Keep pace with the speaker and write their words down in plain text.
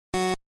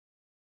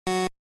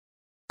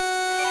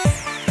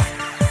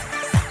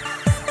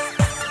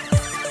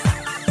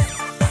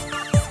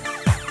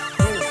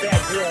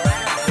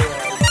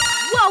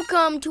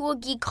welcome to a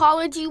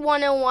Geekology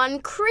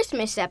 101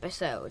 Christmas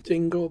episode.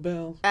 Jingle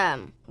bells.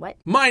 What?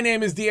 My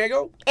name is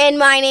Diego. And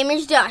my name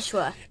is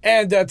Joshua.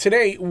 And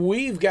today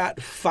we've got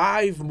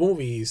 5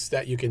 movies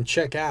that you can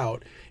check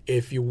out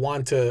if you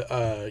want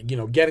to,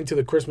 get into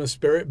the Christmas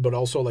spirit, but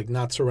also like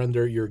not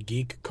surrender your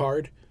geek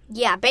card.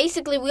 Yeah,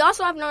 basically, we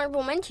also have an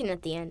honorable mention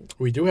at the end.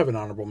 We do have an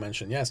honorable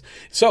mention, yes.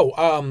 So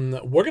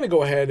we're going to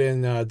go ahead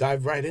and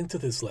dive right into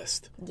this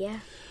list. Yeah.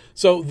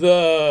 So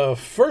the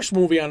first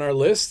movie on our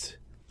list,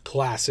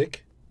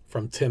 classic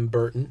from Tim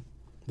Burton,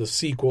 the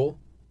sequel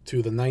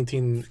to the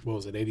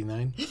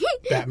 89?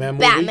 Batman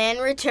movie. Batman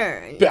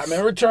Returns.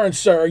 Batman Returns,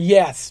 sir.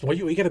 Yes. Well,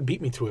 you got to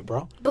beat me to it,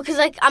 bro. Because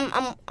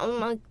I'm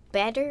like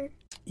better.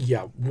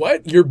 Yeah.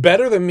 What? You're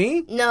better than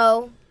me?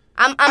 No,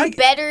 I'm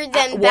better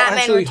than Batman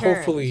actually, Returns.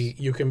 Hopefully,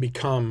 you can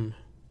become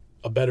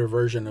a better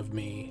version of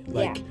me,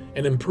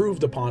 an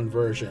improved upon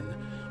version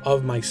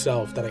of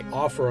myself that I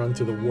offer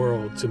unto the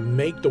world to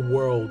make the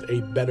world a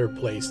better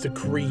place, to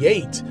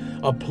create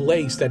a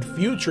place that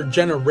future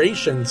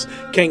generations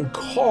can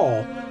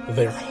call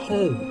their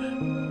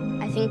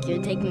home. I think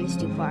you're taking this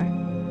too far.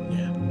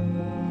 Yeah.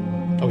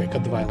 Okay,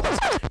 cut the violence.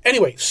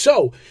 Anyway,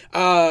 so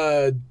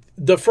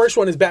the first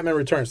one is Batman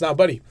Returns. Now,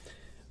 buddy,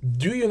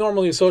 do you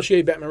normally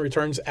associate Batman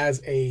Returns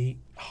as a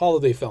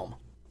holiday film?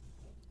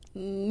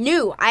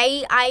 No,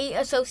 I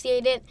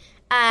associate it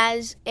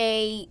as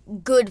a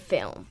good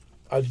film.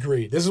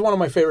 Agreed. This is one of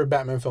my favorite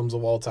Batman films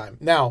of all time.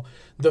 Now,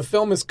 the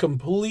film is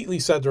completely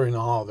set during the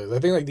holidays. I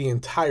think like the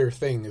entire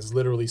thing is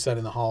literally set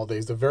in the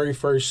holidays. The very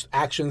first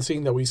action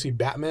scene that we see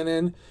Batman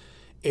in,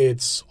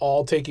 it's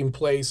all taking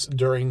place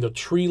during the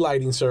tree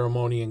lighting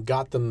ceremony in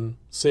Gotham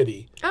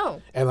City.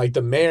 Oh. And like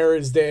the mayor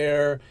is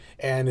there,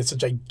 and it's a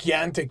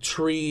gigantic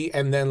tree,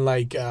 and then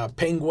like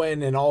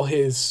Penguin and all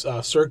his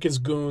circus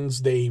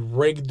goons, they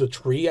rigged the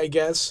tree, I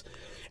guess.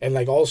 And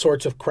like all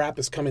sorts of crap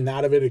is coming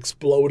out of it,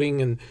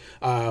 exploding, and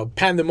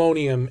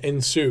pandemonium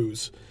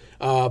ensues.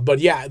 But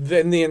yeah,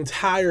 then the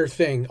entire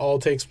thing all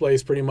takes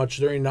place pretty much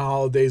during the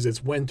holidays.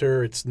 It's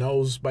winter. It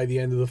snows by the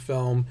end of the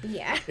film.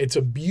 Yeah. It's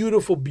a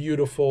beautiful,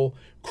 beautiful,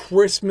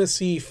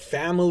 Christmassy,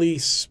 family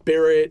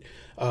spirit,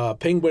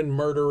 penguin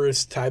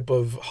murderous type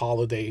of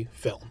holiday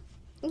film.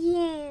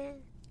 Yeah.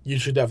 You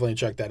should definitely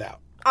check that out.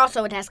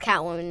 Also, it has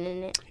Catwoman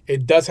in it.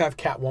 It does have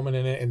Catwoman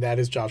in it, and that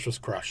is Joshua's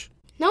crush.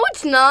 No,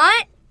 it's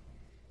not.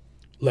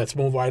 Let's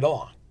move right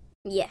along.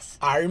 Yes.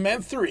 Iron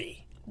Man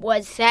 3.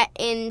 Was set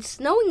in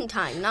snowing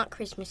time, not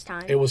Christmas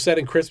time. It was set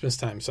in Christmas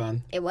time,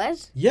 son. It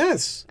was?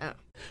 Yes. Oh.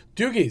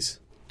 Doogies,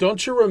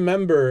 don't you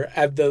remember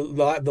at the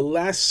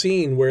last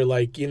scene where,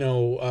 like,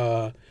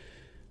 where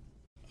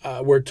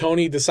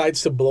Tony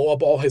decides to blow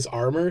up all his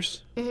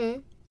armors? Mm-hmm.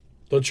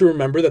 Don't you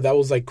remember that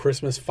was, like,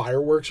 Christmas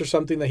fireworks or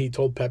something that he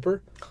told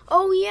Pepper?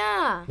 Oh,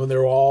 yeah. When they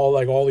were all,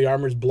 like, all the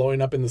armors blowing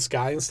up in the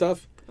sky and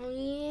stuff? Oh,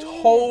 yeah.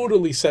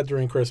 Totally set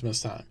during Christmas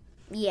time.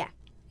 Yeah.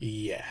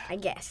 Yeah. I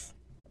guess.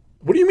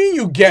 What do you mean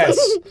you guess?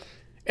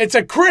 It's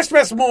a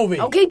Christmas movie.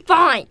 Okay,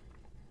 fine.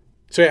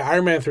 So yeah,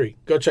 Iron Man 3.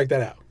 Go check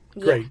that out.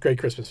 Yeah. Great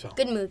Christmas film.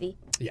 Good movie.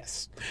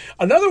 Yes.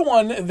 Another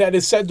one that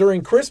is set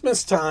during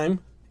Christmas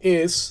time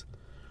is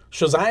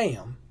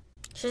Shazam.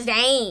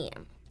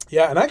 Shazam.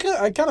 Yeah, and I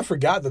kind of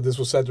forgot that this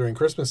was set during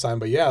Christmas time,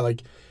 but yeah,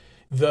 like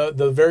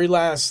the very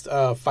last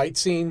fight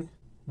scene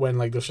when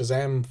like the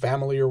Shazam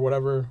family or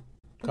whatever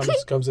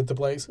comes into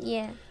place.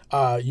 Yeah.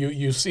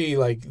 You see,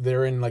 like,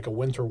 they're in, like, a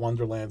winter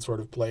wonderland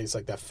sort of place,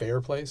 like that fair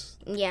place.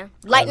 Yeah.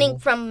 Lightning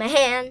from my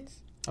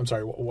hands. I'm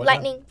sorry, what?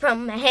 Lightning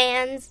from my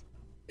hands.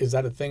 Is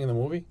that a thing in the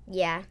movie?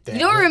 Yeah. Damn.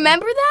 You don't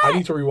remember that? I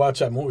need to rewatch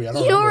that movie. You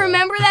don't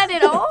remember that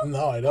at all?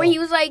 No, I don't. Where he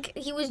was, like,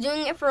 he was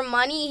doing it for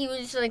money. He was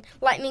just, like,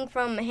 lightning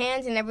from my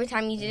hands, and every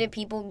time he did it,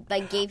 people,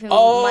 like, gave him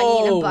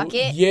money in a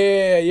bucket.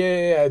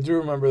 Yeah. I do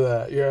remember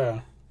that.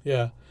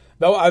 Yeah.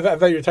 No, I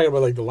thought you were talking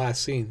about, like, the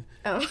last scene.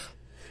 Oh.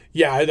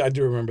 Yeah, I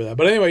do remember that.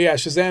 But anyway, yeah,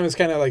 Shazam is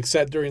kind of like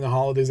set during the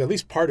holidays. At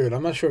least part of it.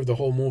 I'm not sure if the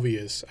whole movie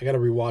is. I got to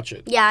rewatch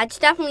it. Yeah, it's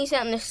definitely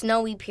set in the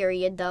snowy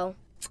period, though.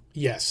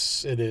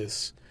 Yes, it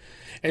is.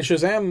 And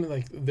Shazam,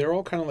 like, they're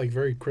all kind of like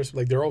very crisp.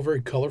 Like, they're all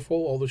very colorful,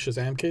 all the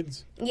Shazam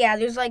kids. Yeah,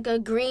 there's like a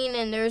green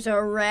and there's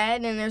a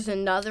red and there's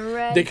another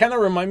red. They kind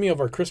of remind me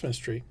of our Christmas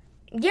tree.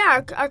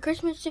 Yeah, our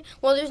Christmas tree.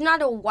 Well, there's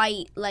not a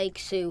white, like,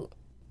 suit.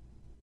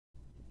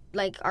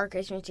 Like, our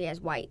Christmas tree has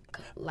white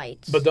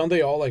lights. But don't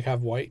they all, like,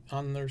 have white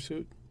on their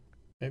suit?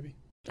 Maybe?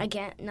 I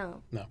can't,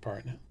 no. No,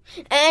 probably not.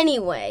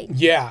 Anyway.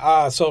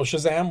 Yeah, so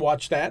Shazam,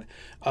 watch that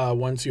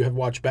once you have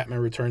watched Batman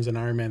Returns and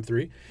Iron Man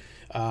 3.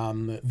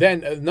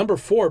 Then, number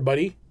 4,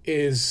 buddy,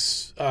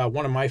 is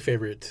one of my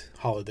favorite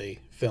holiday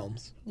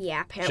films.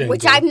 Yeah, apparently.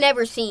 Which I've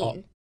never seen.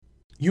 Oh.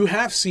 You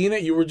have seen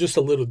it? You were just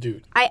a little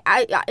dude.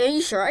 Are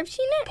you sure I've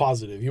seen it?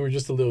 Positive. You were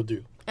just a little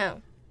dude. Oh.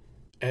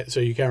 So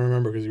you can't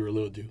remember because you were a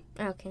little dude.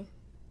 Okay.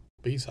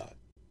 But you saw it.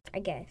 I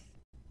guess.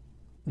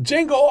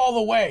 Jingle all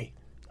the way.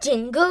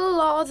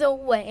 Jingle all the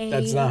way.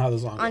 That's not how the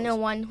song goes. On a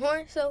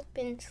one-horse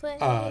open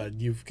sleigh.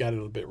 You've got it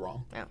a bit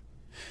wrong. Oh.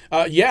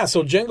 Yeah,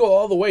 so Jingle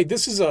All the Way.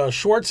 This is a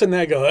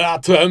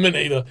Schwarzenegger,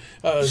 Terminator,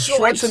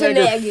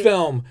 Schwarzenegger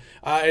film.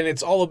 And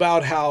it's all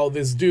about how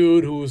this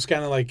dude who's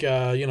kind of like,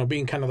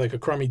 being kind of like a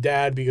crummy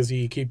dad because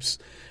he keeps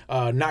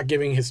not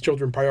giving his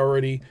children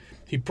priority.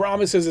 He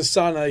promises his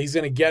son he's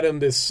going to get him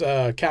this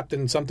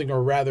Captain something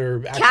or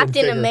rather action Captain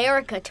figure.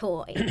 America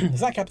toy.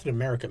 It's not Captain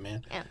America,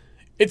 man. Yeah.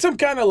 It's some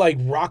kind of like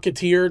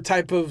Rocketeer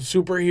type of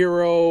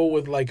superhero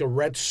with like a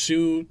red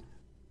suit.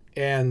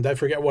 And I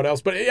forget what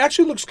else, but it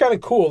actually looks kind of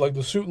cool. Like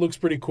the suit looks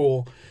pretty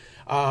cool.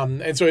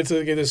 And so it's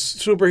like this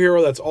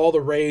superhero that's all the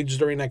rage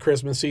during that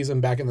Christmas season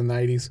back in the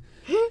 90s.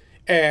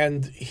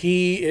 And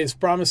he is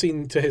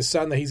promising to his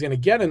son that he's going to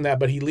get him that,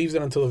 but he leaves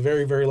it until the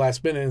very, very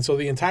last minute. And so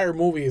the entire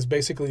movie is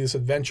basically this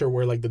adventure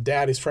where like the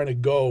dad is trying to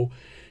go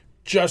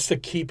just to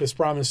keep his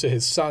promise to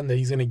his son that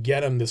he's going to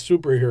get him the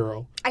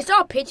superhero. I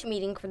saw a pitch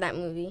meeting for that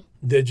movie.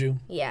 Did you?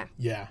 Yeah.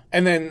 Yeah.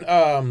 And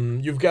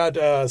then you've got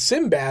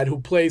Sinbad, who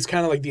plays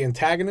kind of like the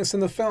antagonist in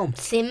the film.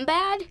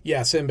 Sinbad?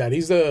 Yeah, Sinbad.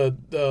 He's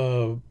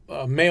the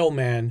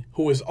mailman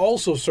who is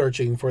also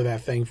searching for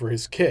that thing for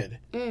his kid.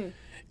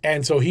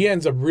 And so he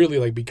ends up really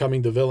like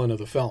becoming the villain of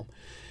the film.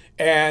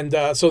 And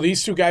so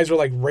these two guys are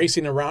like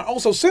racing around.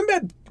 Also,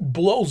 Sinbad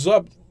blows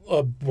up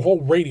a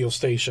whole radio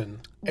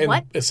station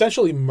and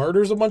essentially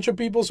murders a bunch of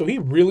people. So he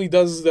really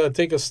does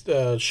take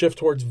a shift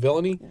towards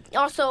villainy.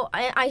 Also,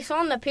 I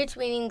saw in the pitch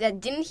meeting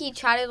that didn't he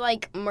try to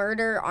like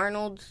murder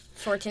Arnold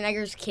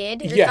Schwarzenegger's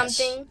kid or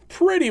something?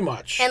 Pretty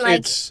much. And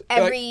like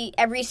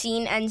every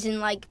scene ends in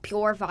like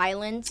pure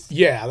violence.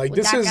 Yeah, like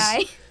with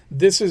guy.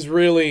 This is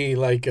really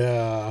like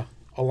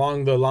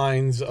along the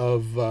lines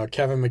of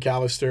Kevin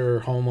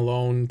McAllister Home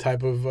Alone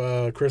type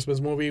of Christmas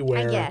movie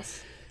where I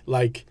guess.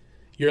 Like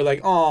you're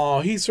like, oh,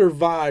 he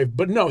survived,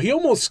 but no, he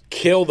almost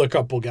killed a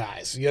couple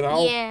guys, you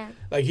know? Yeah.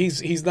 Like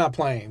he's not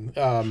playing.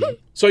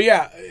 So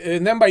yeah,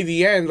 and then by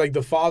the end, like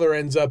the father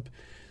ends up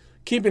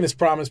keeping his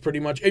promise pretty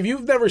much. If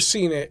you've never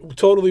seen it,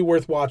 totally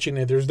worth watching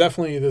it. There's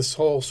definitely this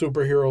whole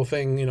superhero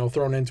thing,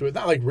 thrown into it.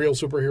 Not like real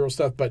superhero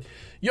stuff, but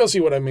you'll see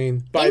what I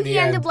mean by Didn't the he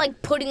end. end up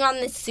like putting on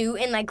the suit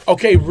and like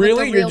okay,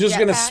 really? You're just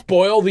going to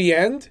spoil the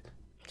end?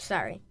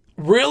 Sorry.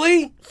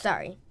 Really?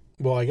 Sorry.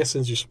 Well, I guess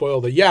since you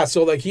spoiled it. Yeah,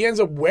 so like he ends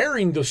up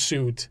wearing the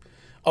suit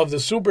of the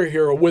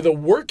superhero with a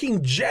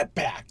working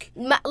jetpack.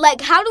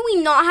 Like, how do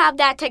we not have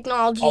that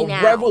technology now?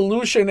 A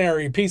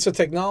revolutionary piece of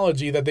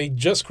technology that they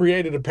just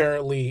created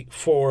apparently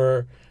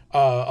for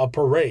a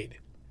parade.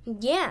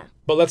 Yeah.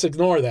 But let's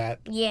ignore that.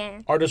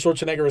 Yeah. Arnold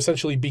Schwarzenegger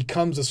essentially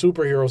becomes a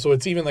superhero, so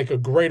it's even like a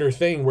greater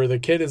thing where the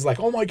kid is like,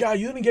 oh my God,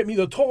 you didn't get me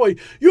the toy.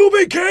 You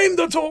became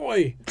the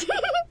toy.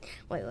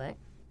 Wait, what?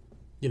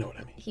 You know what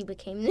I mean. He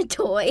became the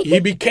toy. He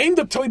became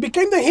the toy. He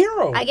became the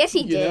hero. I guess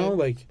he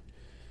did.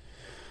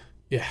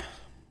 Yeah.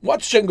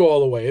 Watch Jingle All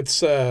the Way. It's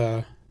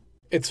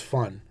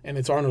fun. And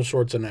it's Arnold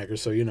Schwarzenegger,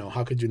 so,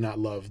 how could you not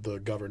love the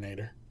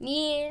Governor?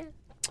 Yeah.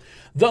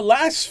 The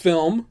last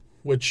film,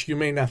 which you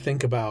may not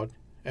think about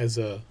as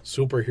a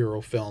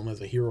superhero film,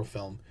 as a hero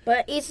film.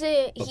 But he is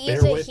a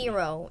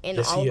hero in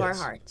all of our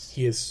hearts.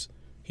 He is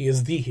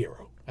the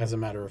hero, as a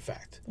matter of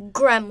fact.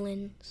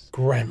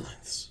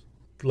 Gremlins.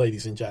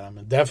 Ladies and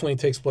gentlemen. Definitely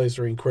takes place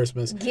during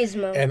Christmas.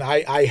 Gizmo. And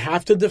I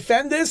have to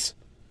defend this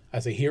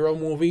as a hero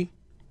movie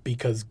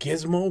because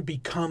Gizmo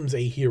becomes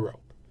a hero.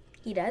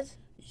 He does?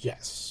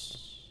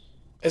 Yes.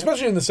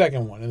 Especially in the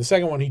second one. In the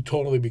second one, he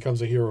totally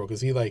becomes a hero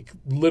because he,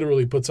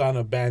 literally puts on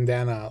a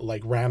bandana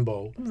like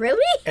Rambo.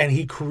 Really? And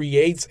he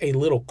creates a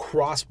little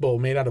crossbow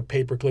made out of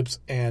paper clips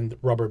and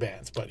rubber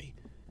bands, buddy.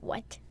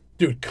 What?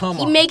 Dude, come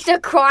on. He makes a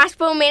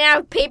crossbow made out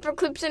of paper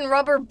clips and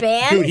rubber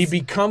bands? Dude, he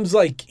becomes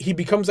like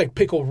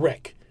Pickle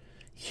Rick.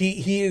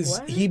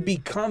 He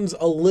becomes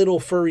a little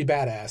furry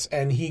badass,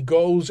 and he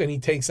goes and he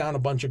takes down a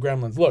bunch of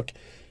gremlins. Look,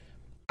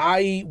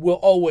 I will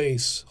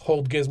always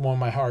hold Gizmo in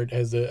my heart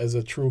as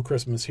a true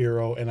Christmas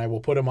hero, and I will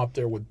put him up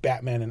there with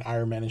Batman and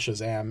Iron Man and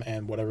Shazam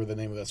and whatever the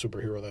name of that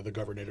superhero that the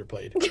Governor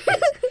played.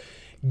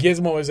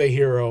 Gizmo is a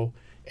hero,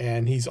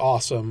 and he's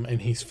awesome,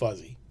 and he's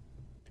fuzzy.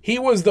 He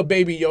was the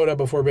Baby Yoda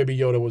before Baby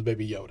Yoda was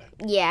Baby Yoda.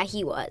 Yeah,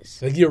 he was.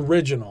 Like the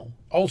original.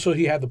 Also,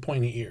 he had the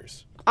pointy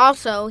ears.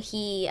 Also,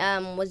 he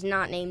was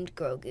not named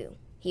Grogu.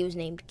 He was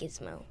named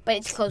Gizmo. But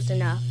it's close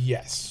enough.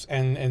 Yes.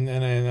 And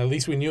at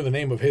least we knew the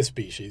name of his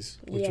species,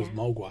 which was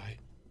Mogwai.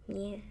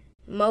 Yeah.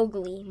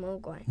 Mogwai.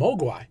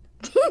 Mogwai.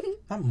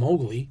 Not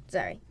Mowgli.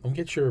 Sorry. Don't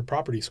get your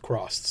properties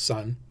crossed,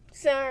 son.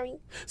 Sorry.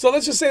 So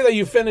let's just say that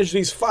you finished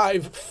these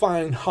 5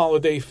 fine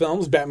holiday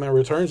films, Batman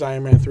Returns,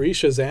 Iron Man 3,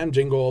 Shazam,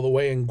 Jingle All the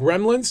Way, and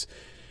Gremlins,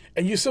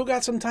 and you still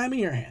got some time in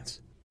your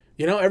hands.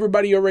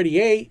 Everybody already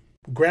ate.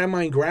 Grandma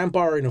and Grandpa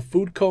are in a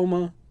food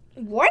coma.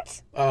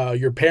 What?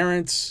 Your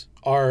parents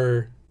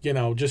are,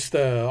 just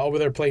over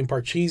there playing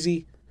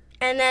Parcheesi.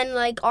 And then,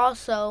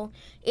 also,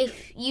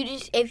 if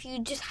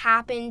you just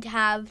happen to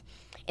have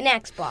an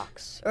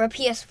Xbox or a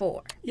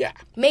PS4. Yeah.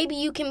 Maybe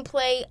you can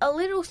play a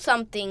little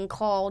something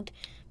called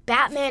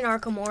Batman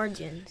Arkham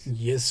Origins.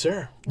 Yes,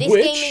 sir. This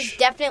game is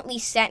definitely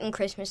set in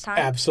Christmas time.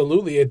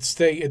 Absolutely. It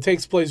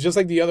takes place, just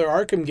like the other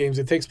Arkham games,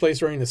 it takes place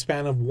during the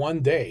span of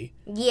one day.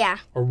 Yeah.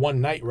 Or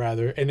one night,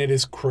 rather. And it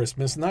is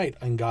Christmas night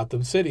in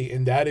Gotham City.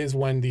 And that is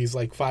when these,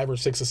 5 or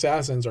 6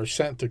 assassins are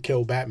sent to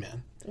kill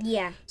Batman.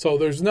 Yeah. So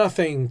there's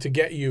nothing to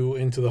get you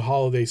into the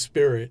holiday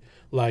spirit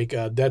like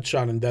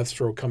Deadshot and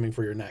Deathstroke coming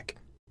for your neck.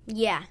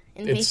 Yeah.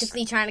 And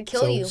basically trying to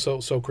kill you.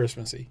 So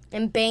Christmassy.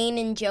 And Bane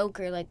and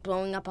Joker,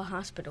 blowing up a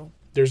hospital.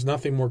 There's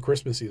nothing more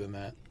Christmassy than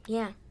that.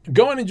 Yeah.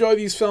 Go and enjoy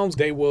these films.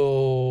 They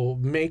will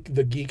make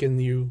the geek in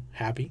you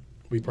happy.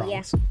 We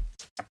promise.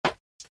 Yeah.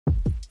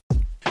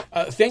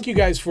 Thank you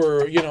guys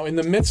for, in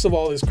the midst of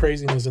all this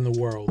craziness in the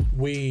world,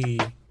 we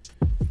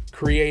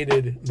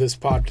created this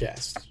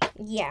podcast.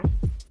 Yeah.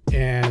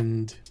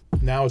 And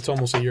now it's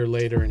almost a year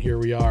later, and here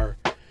we are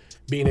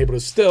being able to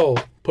still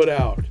put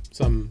out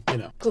some,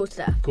 cool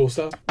stuff. Cool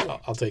stuff?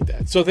 I'll take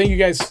that. So thank you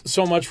guys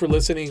so much for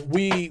listening.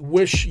 We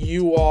wish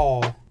you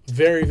all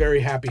very,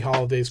 very happy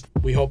holidays.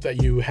 We hope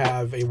that you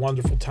have a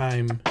wonderful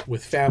time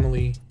with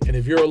family. And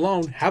if you're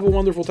alone, have a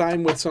wonderful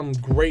time with some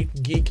great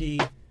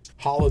geeky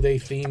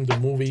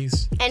holiday-themed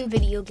movies. And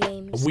video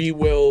games. We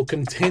will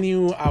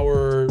continue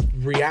our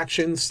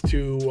reactions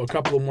to a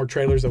couple of more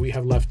trailers that we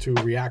have left to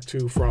react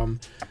to from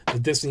the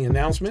Disney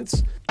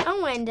announcements.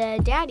 Oh, and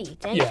Daddy,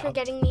 thanks for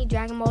getting me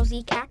Dragon Ball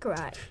Z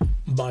Kakarot.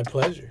 My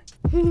pleasure.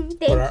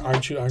 But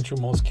aren't you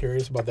most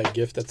curious about that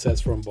gift that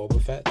says from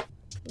Boba Fett?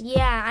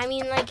 Yeah, I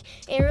mean,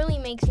 it really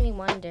makes me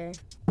wonder.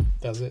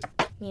 Does it?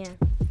 Yeah.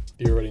 Do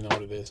you already know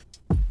what it is?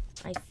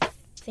 I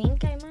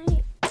think I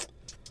might.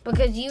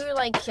 Because you were,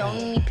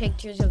 showing me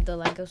pictures of the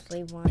Lego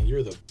Slave One.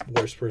 You're the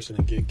worst person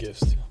to get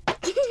gifts to.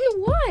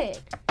 What?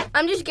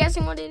 I'm just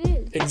guessing what it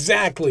is.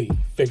 Exactly.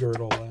 Figure it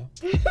all out.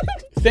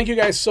 Thank you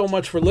guys so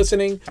much for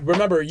listening.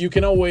 Remember, you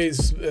can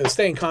always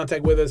stay in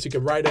contact with us. You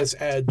can write us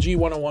at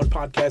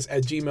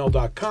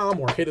g101podcast@gmail.com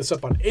or hit us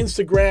up on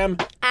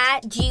Instagram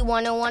at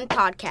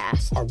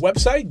G101podcast. Our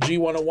website,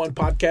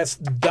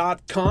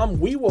 g101podcast.com.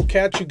 We will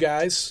catch you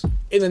guys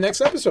in the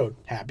next episode.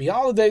 Happy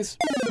holidays.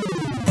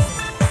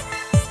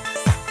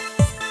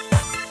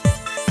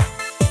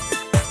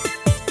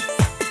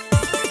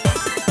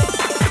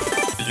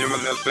 Human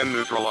has been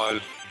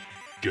neutralized.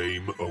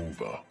 Game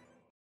over.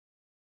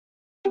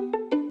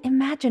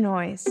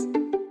 Imaginoise.